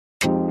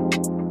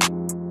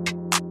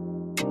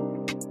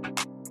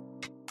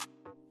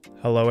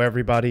Hello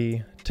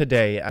everybody,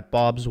 today at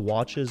Bob's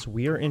Watches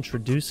we are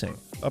introducing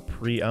a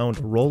pre-owned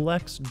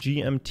Rolex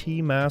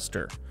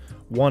GMT-Master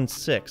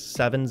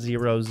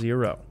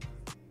 16700.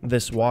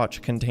 This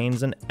watch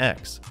contains an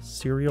X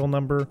serial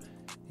number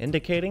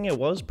indicating it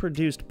was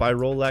produced by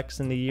Rolex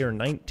in the year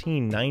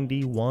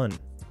 1991.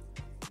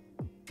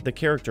 The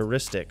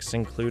characteristics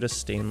include a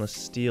stainless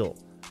steel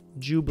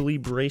jubilee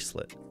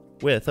bracelet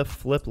with a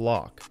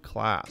flip-lock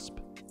clasp.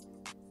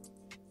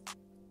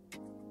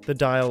 The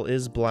dial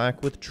is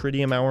black with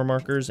tritium hour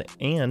markers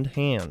and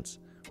hands,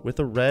 with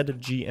a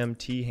red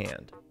GMT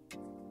hand.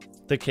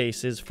 The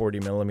case is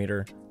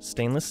 40mm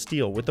stainless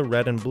steel with a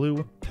red and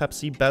blue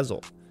Pepsi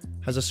bezel,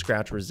 has a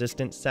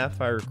scratch-resistant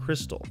sapphire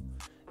crystal,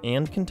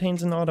 and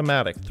contains an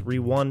automatic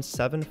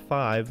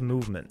 3175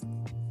 movement.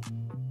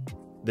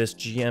 This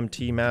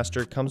GMT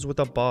Master comes with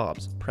a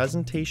Bob's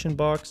presentation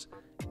box,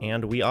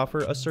 and we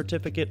offer a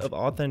certificate of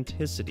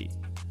authenticity,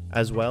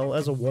 as well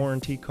as a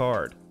warranty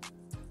card.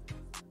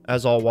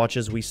 As all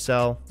watches we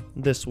sell,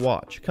 this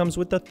watch comes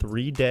with a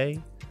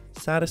 3-day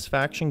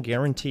satisfaction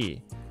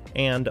guarantee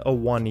and a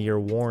 1-year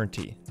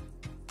warranty.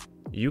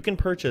 You can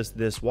purchase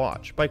this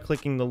watch by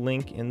clicking the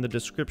link in the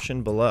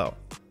description below,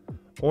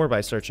 or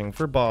by searching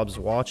for Bob's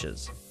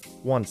Watches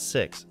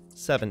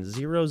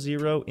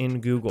 16700 in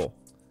Google.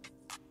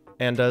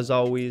 And as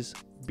always,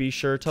 be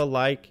sure to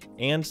like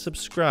and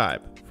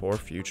subscribe for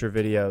future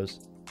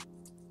videos.